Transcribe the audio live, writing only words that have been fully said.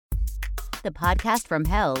The Podcast from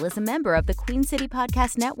Hell is a member of the Queen City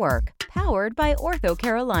Podcast Network, powered by Ortho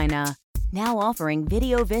Carolina. Now offering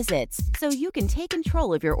video visits so you can take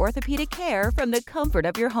control of your orthopedic care from the comfort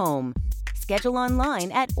of your home. Schedule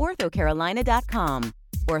online at orthocarolina.com.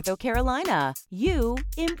 Ortho Carolina, you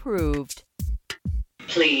improved.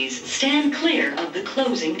 Please stand clear of the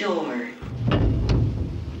closing door.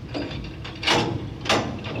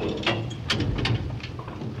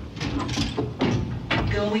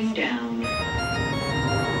 Going down.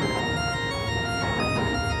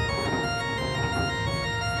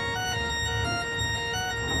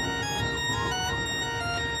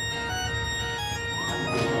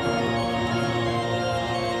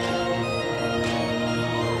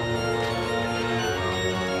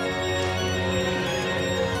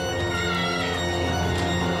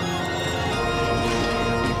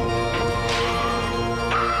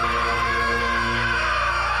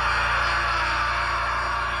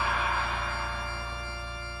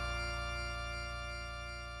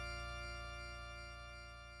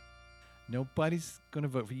 Nobody's going to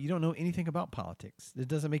vote for you. You don't know anything about politics. It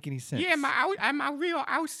doesn't make any sense. Yeah, I'm a real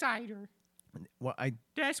outsider. Well,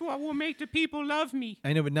 That's what will make the people love me.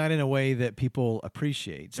 I know, but not in a way that people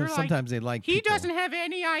appreciate. So They're like, sometimes they like he people. doesn't have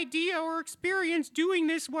any idea or experience doing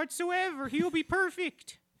this whatsoever. He'll be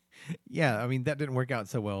perfect. Yeah, I mean, that didn't work out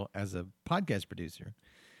so well as a podcast producer.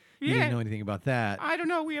 You Yeah. didn't know anything about that. I don't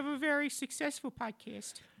know. We have a very successful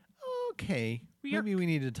podcast. Okay. We are Maybe we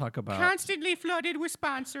need to talk about... Constantly flooded with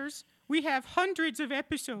sponsors. We have hundreds of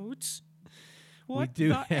episodes. What do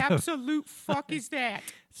the have- absolute fuck is that?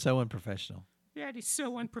 So unprofessional. That is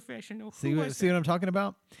so unprofessional. See Who what, was see what I'm talking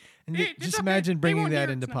about? And It's just okay. imagine They bringing won't that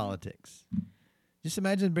hear into it's not- politics. Just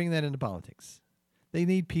imagine bringing that into politics. They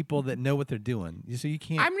need people that know what they're doing. So you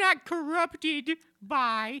can't... I'm not corrupted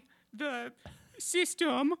by the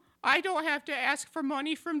system. I don't have to ask for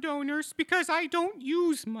money from donors because I don't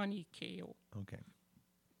use money, Kale. Okay.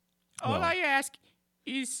 All Well- I ask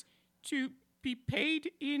is to be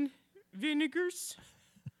paid in vinegars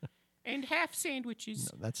and half sandwiches.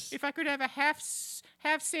 No, that's... If I could have a half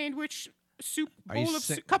sandwich soup Are you bowl of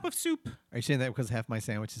sa- cup of soup. Are you saying that because half my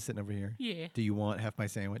sandwich is sitting over here? Yeah. Do you want half my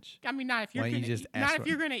sandwich? I mean, not if you're Why don't you gonna just eat, ask not for if it?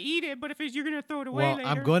 you're gonna eat it, but if you're gonna throw it away Well, later.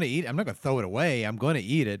 I'm going to eat. I'm not going to throw it away. I'm going to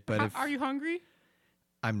eat it. But if Are you hungry?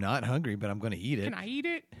 I'm not hungry, but I'm going to eat it. Can I eat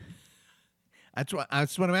it? That's what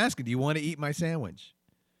I'm asking. Do you want to eat my sandwich?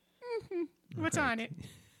 What's Okay. on it?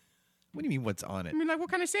 What do you mean? What's on it? I mean, like, what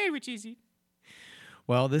kind of sandwich is it?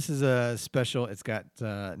 Well, this is a special. It's got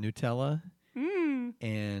Nutella Mmm.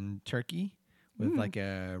 and turkey with like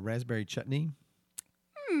a raspberry chutney.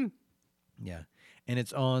 Yeah, and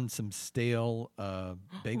it's on some stale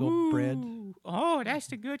bagel bread. Ooh. Oh, that's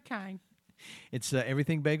the good kind. It's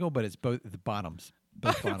everything bagel, but it's both the bottoms.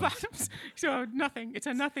 Both The bottoms. bottoms. So nothing. It's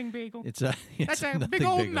a nothing bagel. It's a That's a nothing big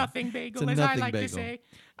old bagel. nothing bagel, It's a as I nothing like to bagel. say.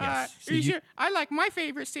 Yes. So is you- your- I like my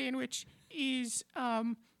favorite sandwich is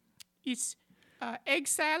it's egg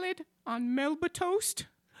salad on Melba toast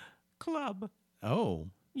club. Oh,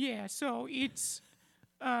 Yeah, so it's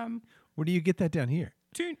where do you get that down here?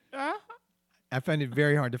 I find it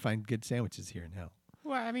very hard to find good sandwiches here in hell.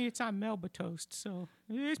 well, I mean, it's on Melba toast, so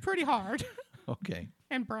it's pretty hard Okay.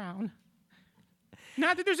 and brown.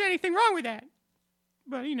 Not that there's anything wrong with that,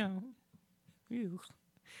 but you know, ew.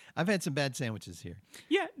 I've had some bad sandwiches here.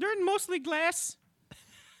 Yeah, they're mostly glass.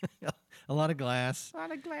 A lot of glass. A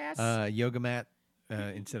lot of glass. Yoga mat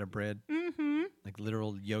instead of bread. Mm-hmm. Like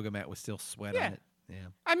literal yoga mat with still sweat Yeah. on it. Yeah.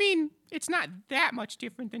 I mean, it's not that much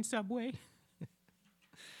different than Subway.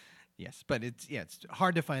 Yes, but it's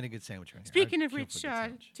hard to find a good sandwich right Speaking here. of Hard to which, kill for a good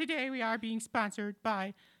sandwich. today we are being sponsored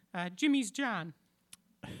by Jimmy's John.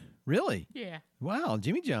 Really? Yeah, Wow,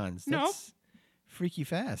 Jimmy John's. No. That's freaky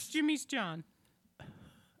fast. Jimmy's John.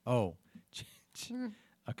 Oh.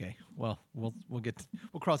 Okay. Well, we'll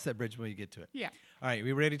cross that bridge when we get to it. Yeah. All right,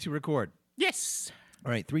 we ready to record? Yes.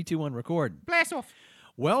 All right, 3, 2, 1, record. Blast off.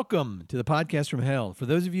 Welcome to the podcast from hell. For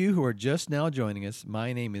those of you who are just now joining us,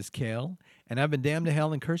 my name is Kel, and I've been damned to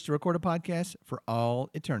hell and cursed to record a podcast for all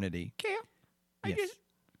eternity. Kale, Yes.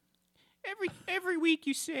 every week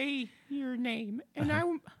you say your name, and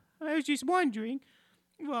Uh-huh. I was just wondering.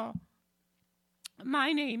 Well,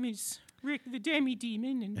 my name is Rick the Demi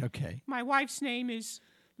Demon, and Okay. my wife's name is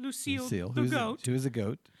Lucille the Who's Goat. Who's a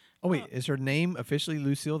goat? Oh, wait, is her name officially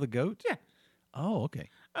Lucille the Goat? Yeah. Oh, okay.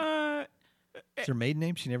 Is her maiden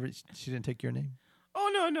name? She didn't take your name? Oh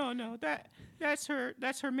no. That's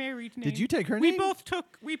her married name. Did you take her We name? both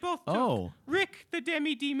took Oh. Rick the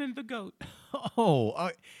Demi Demon the Goat.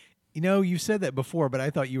 Oh, You know, you said that before, but I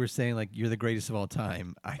thought you were saying like you're the greatest of all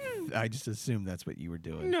time. I just assumed that's what you were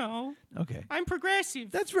doing. No, Okay. I'm progressive.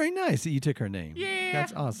 That's very nice that you took her name. Yeah.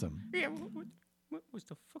 That's awesome. Yeah, what was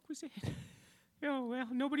the fuck was it? Oh, well,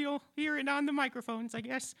 nobody will hear it on the microphones, I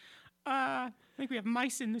guess. I think we have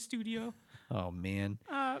mice in the studio. Oh man.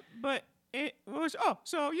 But it was,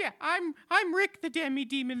 so yeah, I'm Rick the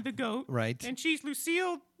Demi-Demon, the goat. Right. And she's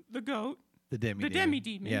Lucille the goat, The Demi. the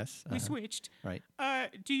Demi-Demon. Yes. We switched. Right.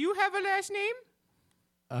 Do you have a last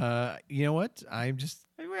name? You know what? I've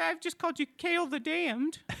just called you Kale the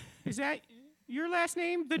Damned. Is that your last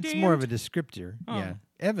name, the it's Damned? more of a descriptor. Oh. Yeah.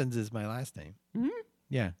 Evans is my last name. Mhm.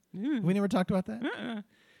 Yeah. Mm. We never talked about that? Uh-uh.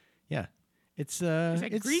 Yeah. It's that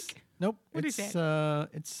it's, Greek? Nope. What is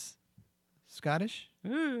It's Scottish.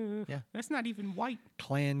 Ooh, Yeah. That's not even white.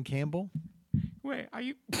 Clan Campbell. Wait, are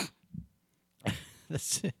you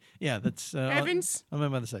That's that's Evans? on my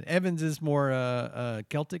mother's side. Evans is more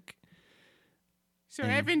Celtic. So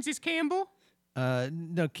And- Evans is Campbell?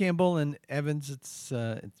 No, Campbell and Evans. It's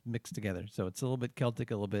mixed together, so it's a little bit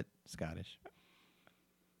Celtic, a little bit Scottish.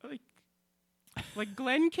 Like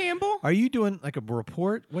Glenn Campbell? Are you doing like a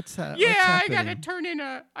report? What's that? Yeah, what's I gotta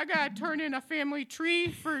happening? turn in a family tree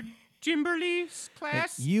for Jimberly's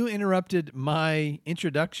class. You interrupted my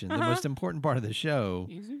introduction, the Uh-huh. most important part of the show,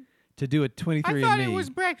 Is it? to do a I 23 thought and it Me. was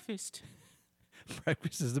breakfast.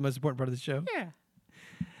 Breakfast is the most important part of the show. Yeah.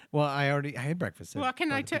 Well, I had breakfast. Well,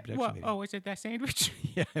 can I tell? tell? Well, oh, is it that sandwich?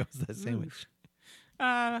 Yeah, it was that sandwich.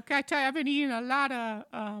 Can I tell you, I've been eating a lot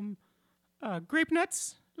of grape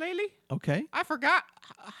nuts lately. Okay. I forgot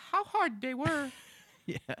how hard they were.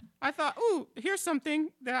 Yeah. I thought, ooh, here's something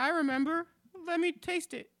that I remember. Let me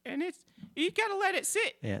taste it. And you gotta let it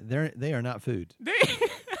sit. Yeah, they are not food.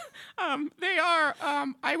 They are,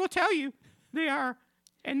 I will tell you, they are,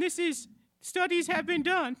 and this is, studies have been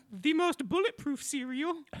done, the most bulletproof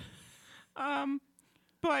cereal.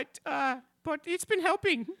 But it's been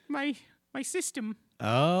helping my system.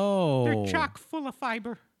 Oh. They're chock full of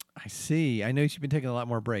fiber. I see. I know you've been taking a lot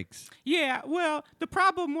more breaks. Yeah, well, the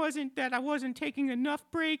problem wasn't that I wasn't taking enough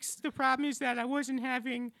breaks. The problem is that I wasn't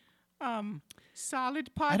having solid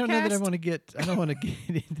podcast. I don't know that I don't want to get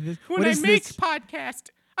into this. When What I is make this? podcast.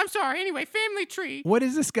 I'm sorry. Anyway, family tree. What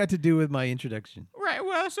has this got to do with my introduction? Right.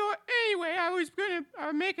 Well, so anyway,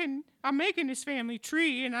 I'm making this family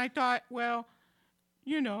tree, and I thought, well,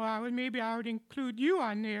 I would include you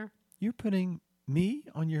on there. You're putting me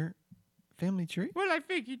on your family tree? Well, I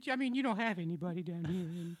figured. I mean, you don't have anybody down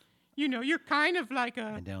here, and you're kind of like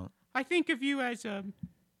I don't. I think of you as a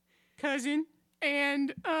cousin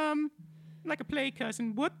and like a play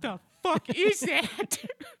cousin. What the fuck is that?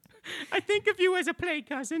 I think of you as a play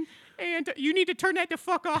cousin, and you need to turn that the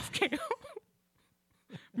fuck off, Kale.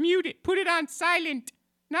 Mute it. Put it on silent.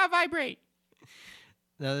 Not vibrate.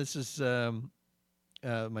 Now this is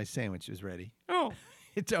my sandwich is ready. Oh,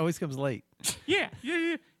 It always comes late. yeah.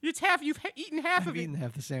 It's half. You've eaten half I've of it. eaten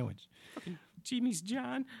half the sandwich. Jimmy's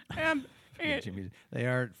John. Yeah, And, Jimmy, they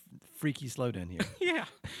are freaky slow down here. yeah,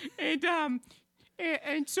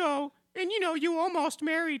 and so you almost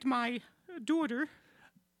married my daughter.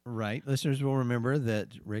 Right. Listeners will remember that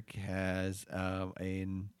Rick has a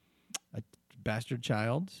bastard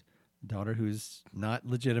child, daughter who's not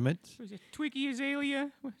legitimate. Was it Twiggy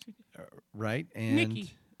Azalea? Was it- Right. And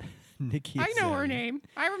Nikki. Nikki. I know her Azalea. name.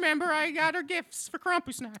 I remember I got her gifts for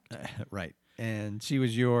Krampusnacht. Right. And she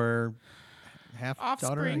was your half Offspring.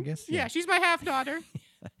 daughter, I guess. Yeah, she's my half daughter.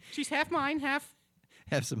 She's half mine, half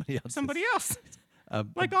Have somebody else. somebody else. A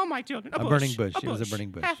Like all my children. a bush. burning bush. A It was a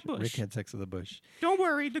burning bush. Half bush. Rick had sex with a bush. Don't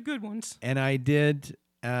worry, the good ones. And I did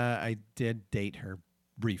date her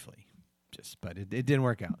briefly, but it didn't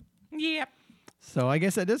work out. Yep. So I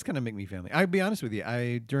guess that does kind of make me family. I'll be honest with you.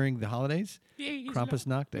 during the holidays, Yeah, he's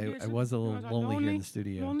Krampusnacht, it I is was a little it was lonely here in the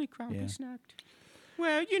studio. Lonely Krampusnacht.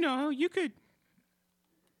 Well, you could.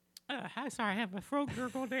 Sorry, I have a throat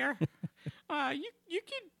gurgle there.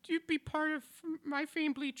 You'd be part of my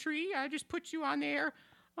family tree. I just put you on there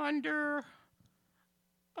under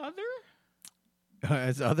other.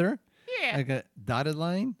 As other, Yeah. like a dotted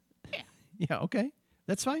line. Yeah. Yeah. Okay,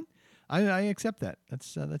 that's fine. I accept that.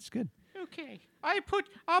 That's good. Okay.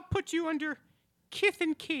 I'll put you under kith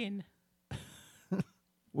and kin.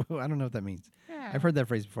 Well, I don't know what that means. Yeah. I've heard that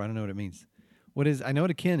phrase before. I don't know what it means. What is? I know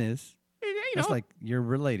what a kin is. That's like you're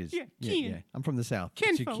related. Yeah, Yeah. kin. I'm from the south. It's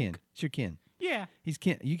your Kinfolk. kin. It's your kin. Yeah. He's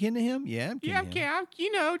kin. Are you kin to him? Yeah, I'm kin. Yeah, to him.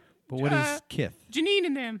 okay. But what is kith? Janine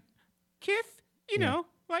and them. Kith,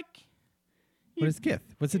 like What is kith?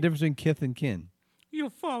 What's the difference between kith and kin?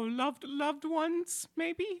 for loved ones,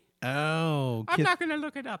 maybe. Oh, I'm kith. not gonna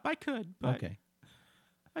look it up. I could, but Okay.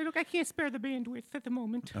 I can't spare the bandwidth at the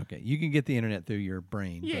moment. Okay, you can get the internet through your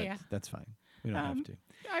brain. Yeah. But that's fine. We don't have to.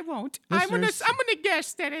 I won't. Listeners- I'm gonna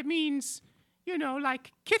guess that it means,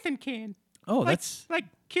 like kith and kin. Oh, like, that's like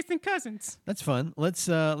kith and cousins. That's fun. Let's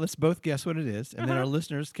both guess what it is, and then our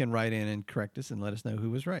listeners can write in and correct us and let us know who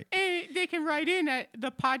was right. And they can write in at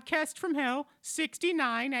the podcast from hell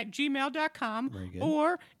 69 at gmail.com. Very good.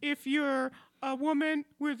 Or if you're a woman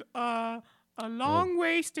with a long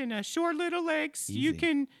waist and a short little legs, you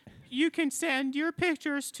Easy. can send your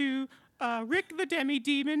pictures to Rick the Demi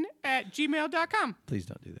Demon at gmail.com. Please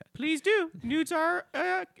don't do that. Please do. Nudes are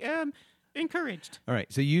encouraged. All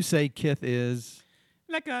right. So you say kith is.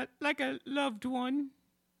 Like a loved one,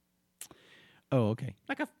 Oh, okay.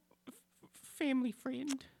 like a family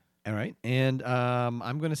friend. All right. And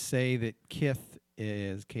I'm going to say that kith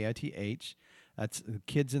is KITH. That's the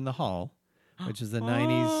Kids in the Hall, which is the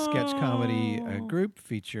 90s sketch comedy group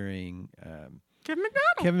featuring Kevin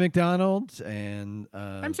McDonald. Kevin McDonald and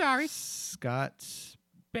I'm sorry. Scott.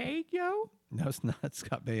 Baio. No, it's not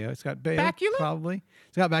Scott Baio. Scott Baio, Bakula? probably.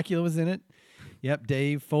 Scott Bakula was in it. Yep.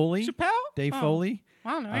 Dave Foley. Chappelle? Dave Oh, Foley.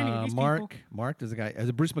 I don't know any of these Mark. people. Mark. There's a guy. Is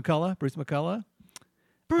it Bruce McCullough? Bruce McCullough.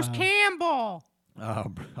 Bruce Campbell.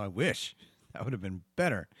 Oh, I wish that would have been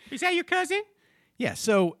better. Is that your cousin? Yeah.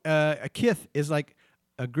 So a kith is like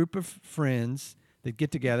a group of friends that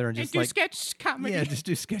get together and And just do like sketch comedy. yeah, just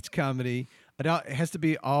do sketch comedy. It has to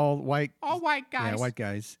be all white. All white guys. Yeah, white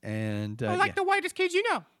guys, and Oh, like the whitest kids you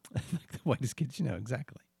know. like the whitest kids you know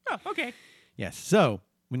exactly. Oh, okay. Yes. So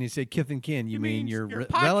when you say kith and kin, you mean your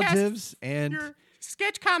podcast, relatives and Your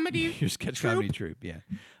sketch comedy your sketch troupe comedy troupe. Yeah.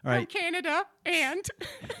 All from right. Canada and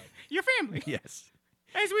your family. Yes.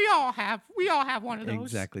 As we all have. We all have one of those.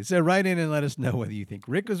 Exactly. So write in and let us know whether you think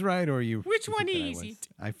Rick was right or you. Which you one think that is I was. it?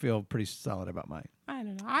 I feel pretty solid about mine. I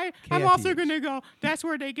don't know. I'm also KITH. going to go, that's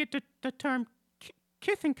where they get the term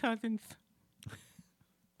kith and cousins.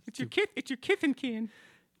 It's your kith and kin.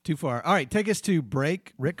 Too far. All right, take us to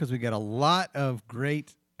break, Rick, because we got a lot of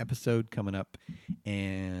great episode coming up,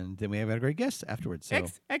 and then we have a great guest afterwards. So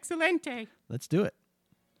Excelente. let's do it.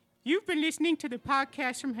 You've been listening to the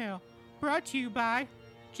podcast from hell, brought to you by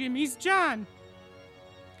Jimmy's John.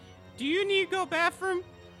 Do you need to go bathroom?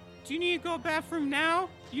 Do you need to go bathroom now?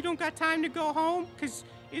 You don't got time to go home because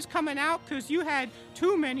it's coming out because you had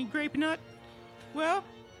too many grape nut? Well,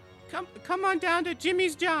 come on down to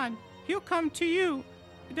Jimmy's John. He'll come to you.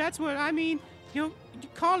 That's what I mean. You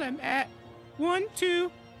call him at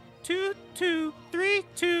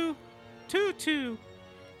 12223222,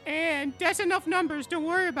 and that's enough numbers. Don't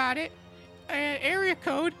worry about it. Area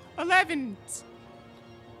code 11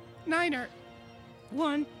 9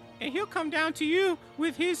 1, and he'll come down to you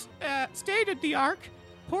with his state-of-the-art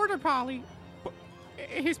porta potty,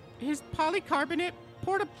 his polycarbonate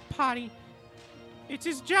porta potty. It's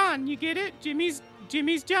his John, you get it? Jimmy's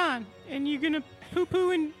John, and you're gonna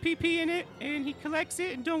poo-poo and pee-pee in it, and he collects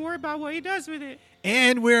it, and don't worry about what he does with it.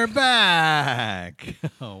 And we're back.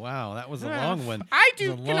 Oh wow, that was a long one.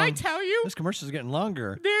 Can I tell you? This commercial's getting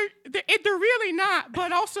longer. They're really not,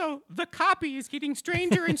 but also the copy is getting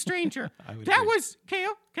stranger and stranger. I would That agree. was,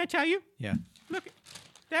 Kale, can I tell you? Yeah. Look,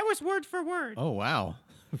 that was word for word. Oh wow.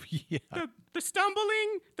 Yeah. The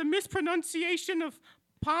stumbling, the mispronunciation of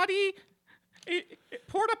potty,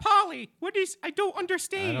 porta potty. What is? I don't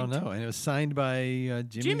understand. I don't know. And it was signed by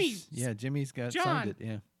Jimmy's Yeah, Jimmy's got John. signed it.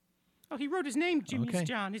 Yeah. Oh, he wrote his name Jimmy's Okay.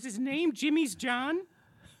 John. Is his name Jimmy's John?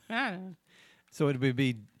 I don't know. So it would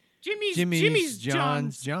be Jimmy's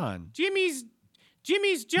John's John's. John. Jimmy's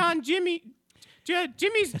John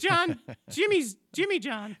Jimmy's John Jimmy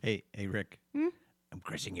John. Hey, Rick. Hmm? I'm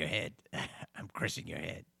crushing your head. I'm crushing your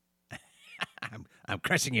head. I'm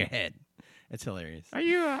crushing your head. That's hilarious. Are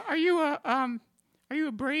you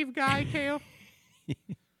a brave guy, Kale?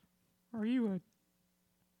 Or are you a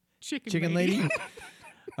chicken lady?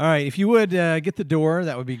 All right, if you would get the door,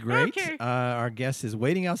 that would be great. Okay. Our guest is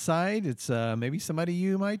waiting outside. It's maybe somebody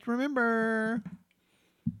you might remember.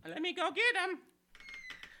 Let me go get him.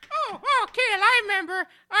 Oh, Kale, I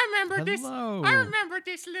remember this. Hello. I remember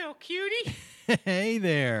this little cutie. Hey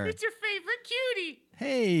there. It's your favorite cutie.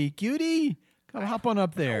 Hey, cutie. Come hop on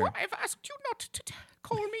up there. Well, I've asked you not to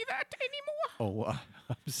call me that anymore. Oh,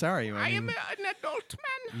 I'm sorry. I am mean, an adult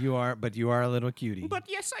man. you are a little cutie. But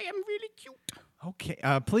yes, I am really cute. Okay,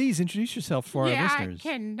 please introduce yourself for our listeners. I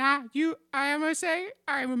cannot. I am gonna say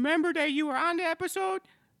I remember that you were on the episode,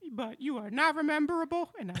 but you are not rememberable,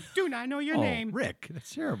 and I do not know your Oh, name. Rick,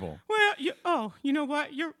 that's terrible. Well, you know what?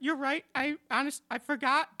 You're right. I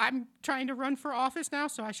forgot. I'm trying to run for office now,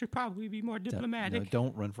 so I should probably be more diplomatic. No,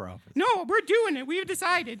 don't run for office. No, we're doing it. We've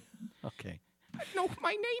decided. Okay. No,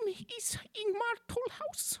 my name is Ingmar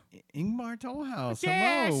Tollhaus. Ingmar Tollhaus.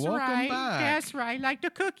 That's Hello, welcome right. back. That's right, like the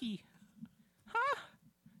cookie. Huh?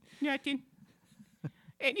 Nothing.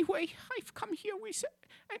 Anyway, I've come here with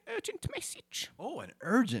an urgent message. Oh, an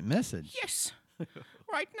urgent message. Yes.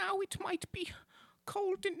 Right now it might be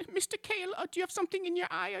cold. And Mr. Kale, do you have something in your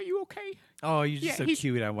eye? Are you okay? Oh, you're just Yeah, so he's-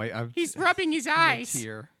 cute. I'm He's rubbing his eyes.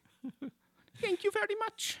 Here. Thank you very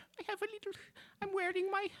much. I'm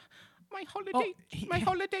wearing my he-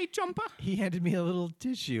 holiday jumper. He handed me a little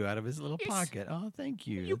tissue out of his little Yes. pocket. Oh, thank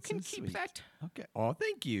you. You That's can so keep sweet. that. Okay. Oh,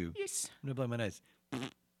 thank you. Yes. I'm gonna blow my nose.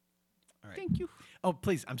 All right. Thank you. Oh,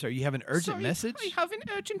 please. I'm sorry. You have an urgent Sorry, message? I have an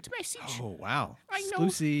urgent message. Oh, wow. I know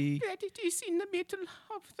Lucy. that it is in the middle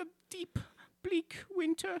of the deep, bleak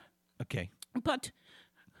winter, Okay.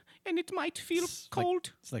 and it might feel It's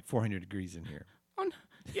cold. It's like 400 degrees in here.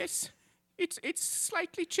 Yes, it's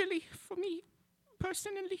slightly chilly for me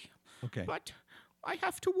personally. Okay. But I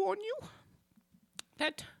have to warn you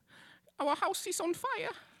that our house is on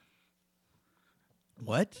fire.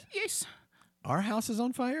 What? Yes, Our house is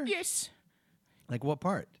on fire? yes. Like what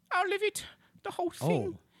part? All of it, the whole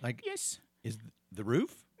thing. Oh, like Yes. is the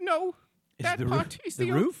roof? No, Is that the part roof? is the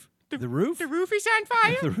the roof? The, The roof? The roof is on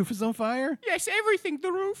fire. The roof is on fire? Yes, everything.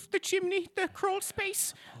 The roof, the chimney, the crawl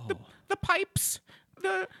space, the pipes,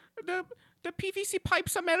 the PVC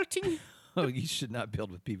pipes are melting. Oh, you should not build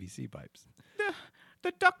with PVC pipes.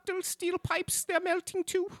 The ductile steel pipes, they're melting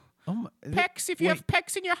too. Oh my, PEX, if you have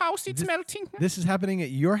PEX in your house, it's melting. This is happening at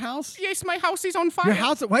your house? Yes, my house is on fire. Your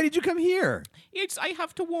house? Why did you come here? I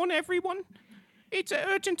have to warn everyone. It's an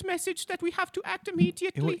urgent message that we have to act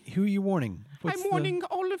immediately. Who are you warning? I'm warning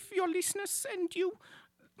all of your listeners and you.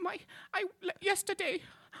 Yesterday,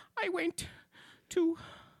 I went to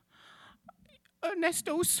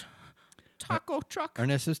Ernesto's taco truck.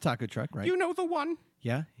 Ernesto's taco truck, right? You know the one.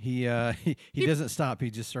 Yeah, he doesn't stop. He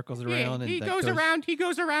just circles around and he that goes around. He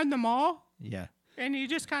goes around the mall, Yeah, and he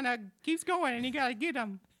just kind of keeps going, and you gotta get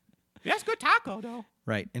him. That's good taco, though.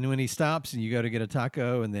 right. And when he stops and you go to get a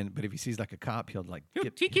taco, but if he sees like a cop, he'll like He he'll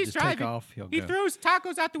keeps just driving. take off. He'll He go. throws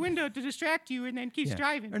tacos out the window to distract you, and then keeps Yeah.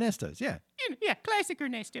 driving. Ernesto's, yeah. Yeah, classic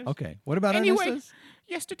Ernesto's. Okay. What about Anyway, Ernesto's?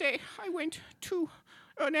 yesterday I went to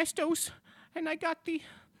Ernesto's, and I got the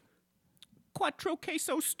Cuatro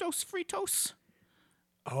Quesos Dos Fritos.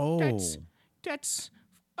 Oh, That's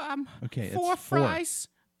Okay, it's 4 four. fries,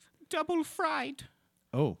 double fried.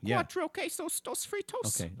 oh, yeah. Cuatro Quesos Dos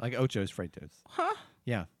Fritos. Okay, like Ocho's Fritos. Huh?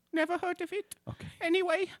 Yeah. Never heard of it. Okay.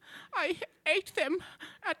 Anyway, I ate them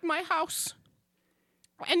at my house,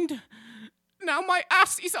 and now my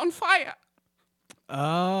ass is on fire.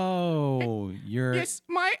 Oh, you're. Yes,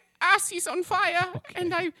 my ass is on fire,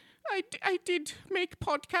 and I did make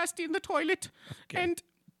podcast in the toilet, Okay. and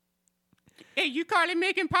hey, you call it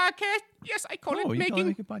making podcast? Yes, I call Oh, it you call it making.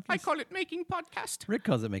 making podcast? I call it making podcast. Rick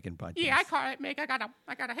calls it making podcasts. Yeah, I call it make. I gotta.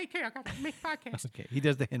 Hey, Kara, I gotta make podcast. Okay, he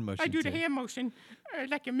does the hand motion. I do the too. hand motion,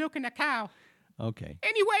 like you're milking a cow. Okay.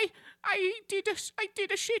 Anyway, I did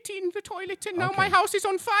a shit in the toilet, and now Okay. my house is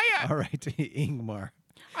on fire. All right, Ingmar.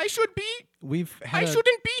 I should be. We've I had.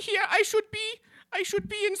 shouldn't be here. I should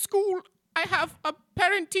be in school. I have a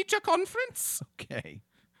parent-teacher conference. Okay.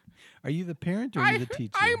 Are you the parent or are you the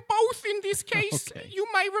teacher? I'm both in this case. Okay. You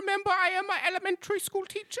might remember I am an elementary school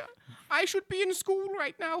teacher. I should be in school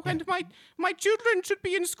right now, and my children should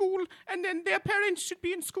be in school, and then their parents should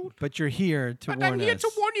be in school. But you're here to But warn I'm here us.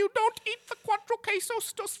 to warn you: don't eat the Cuatro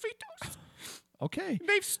Quesos Dos Fritos. Okay.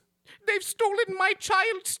 They've stolen my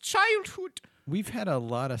child's childhood. We've had a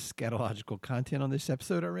lot of scatological content on this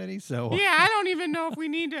episode already, so Yeah, I don't even know if we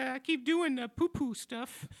need to keep doing the poo-poo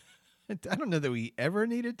stuff. I don't know that we ever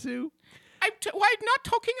needed to. I'm not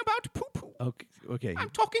talking about poo-poo. Okay. I'm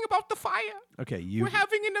talking about the fire. Okay. We're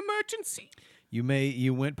having an emergency.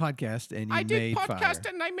 You went podcast and you I did made podcast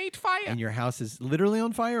fire. and I made fire. And your house is literally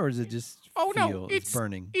on fire, or is it just Oh feel no, it's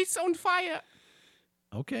burning? It's on fire.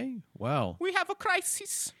 Okay. Wow. We have a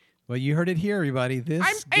crisis. Well, you heard it here, everybody.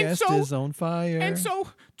 This and guest so- is on fire. And so,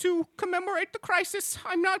 to commemorate the crisis,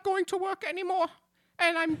 I'm not going to work anymore.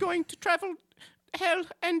 And I'm going to travel hell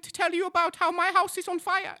and tell you about how my house is on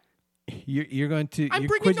fire. You're going to I'm you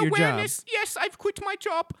bringing quit your awareness. job. Yes, I've quit my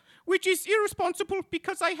job, which is irresponsible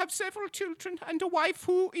because I have several children and a wife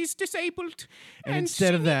who is disabled. And she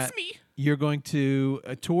instead of needs that, me. you're going to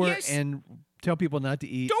tour Yes. and tell people not to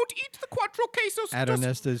eat Don't eat the Cuatro Quesos at Dos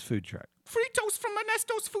Ernesto's food truck. Fritos from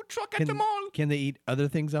Ernesto's food truck at the mall. Can they eat other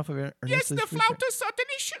things off of Ernesto's Yes, the food truck? flautas are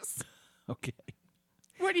delicious. Okay.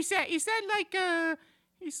 What is that? Is that like a?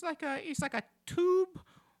 It's like a tube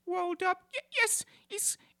rolled up. Yes,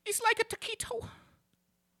 it's like a taquito.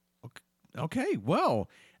 Okay. Well,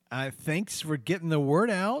 Thanks for getting the word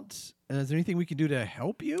out. Is there anything we can do to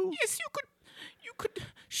help you? Yes, you could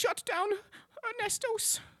shut down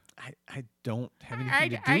Ernestos. I don't have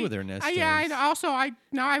anything to do with Ernestos.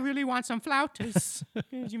 Now I really want some flautas,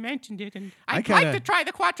 because you mentioned it, and I'd kinda- like to try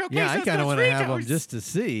the Cuatro Quesos. Yeah, I kind of want to have them Fritos. just to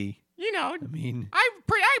see. You know, I mean, I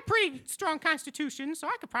have pretty strong constitution, so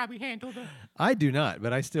I could probably handle the. I do not,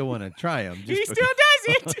 but I still want to try them. He still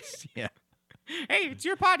does it. Yeah. Hey, it's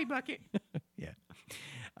your potty bucket. Yeah.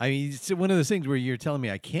 I mean, it's one of those things where you're telling me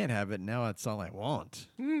I can't have it. Now that's all I want.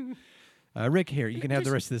 Rick, here, you can have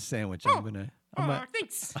the rest of this sandwich.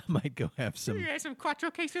 Thanks. I might go have some You have some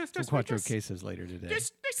Cuatro Quesos. Cuatro Quesos later today.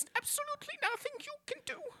 There's absolutely nothing you can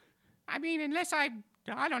do. I mean, unless I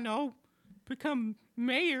don't know, become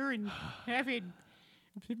mayor and have it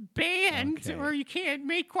banned, Okay. or you can't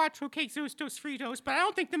make Cuatro Quesos dos Fritos. But I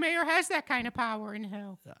don't think the mayor has that kind of power in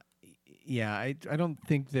hell. Yeah, I don't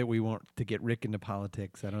think that we want to get Rick into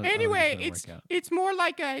politics. Anyway, it's it's more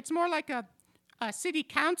like a city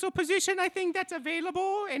council position, I think, that's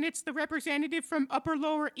available, and it's the representative from Upper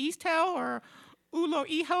Lower East Hell, or Ulo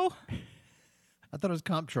Iho. I thought it was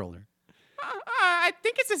comptroller. I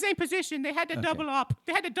think it's the same position. They had to double up.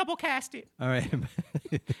 They had to double cast it. All right.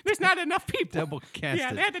 There's not enough people. Double cast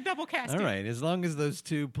Yeah, it. they had to double cast it. All right. As long as those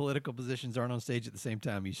two political positions aren't on stage at the same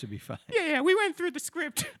time, you should be fine. Yeah, we went through the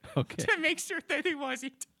script Okay. to make sure that it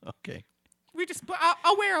wasn't. Okay. We just,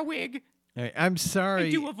 I'll wear a wig. All right. I'm sorry,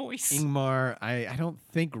 do a voice. Ingmar. I don't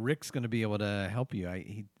think Rick's going to be able to help you.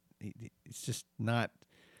 It's just not.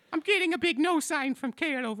 I'm getting a big no sign from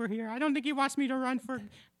Kale over here. I don't think he wants me to run for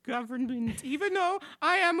government, even though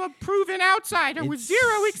I am a proven outsider with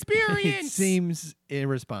zero experience. It seems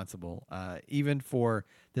irresponsible. Even for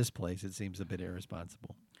this place, it seems a bit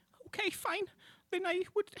irresponsible. Okay, fine. Then I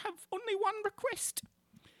would have only one request.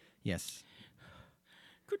 Yes.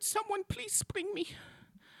 Could someone please bring me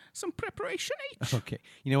some preparation H? Okay.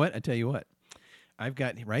 You know what? I tell you what. I've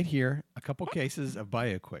got right here a couple cases of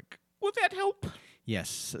BioQuick. Will that help?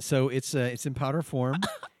 Yes. So it's in powder form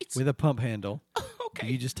with a pump handle. Okay.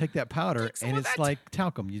 You just take that powder Take some and of it's that. like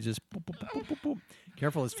talcum. You just boop, boop, boop, boop, boop.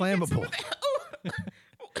 Careful, it's Get some flammable. of that. Oh,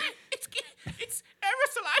 it's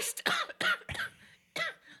aerosolized.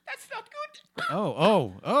 That's not good.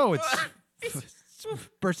 Oh, it's It's-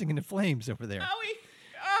 bursting into flames over there. Owie.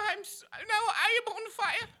 I am on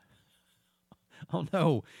fire. Oh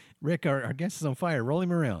no, Rick, our guest is on fire. Roll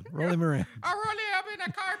him around. Roll him around. I really am in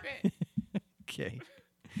a carpet. Okay.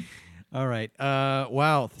 All right.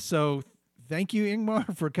 Wow. So thank you,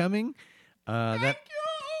 Ingmar, for coming. Thank you.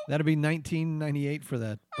 That'll be $19.98 for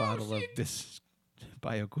that bottle of shit. this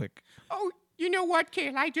BioQuick. Oh, you know what,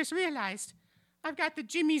 Kale? I just realized. I've got the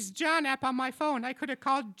Jimmy's John app on my phone. I could have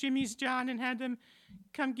called Jimmy's John and had them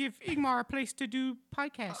come give Ingmar a place to do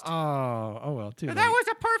podcast. Oh well, too. But late. that was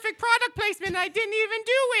a perfect product placement. I didn't even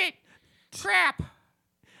do it. Crap.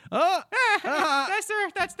 Oh, That's their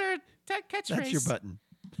catchphrase. that's your button.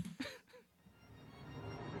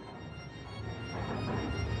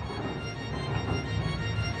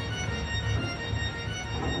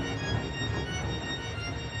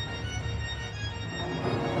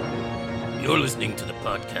 You're listening to the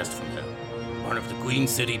podcast from hell, part of the Queen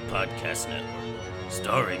City Podcast Network,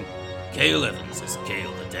 starring Cale Evans as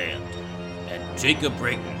Cale the Damned, and Jacob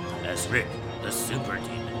Brayton as Rick the Super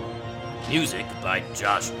Demon. Music by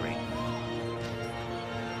Josh Brayton.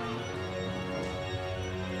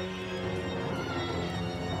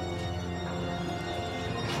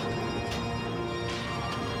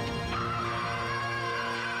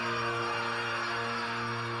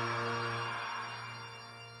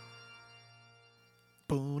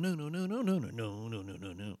 No.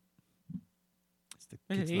 It's the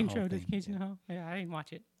Was it Kids the in the Hall intro to thing. Kids in the Hall? Yeah, I didn't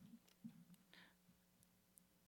watch it.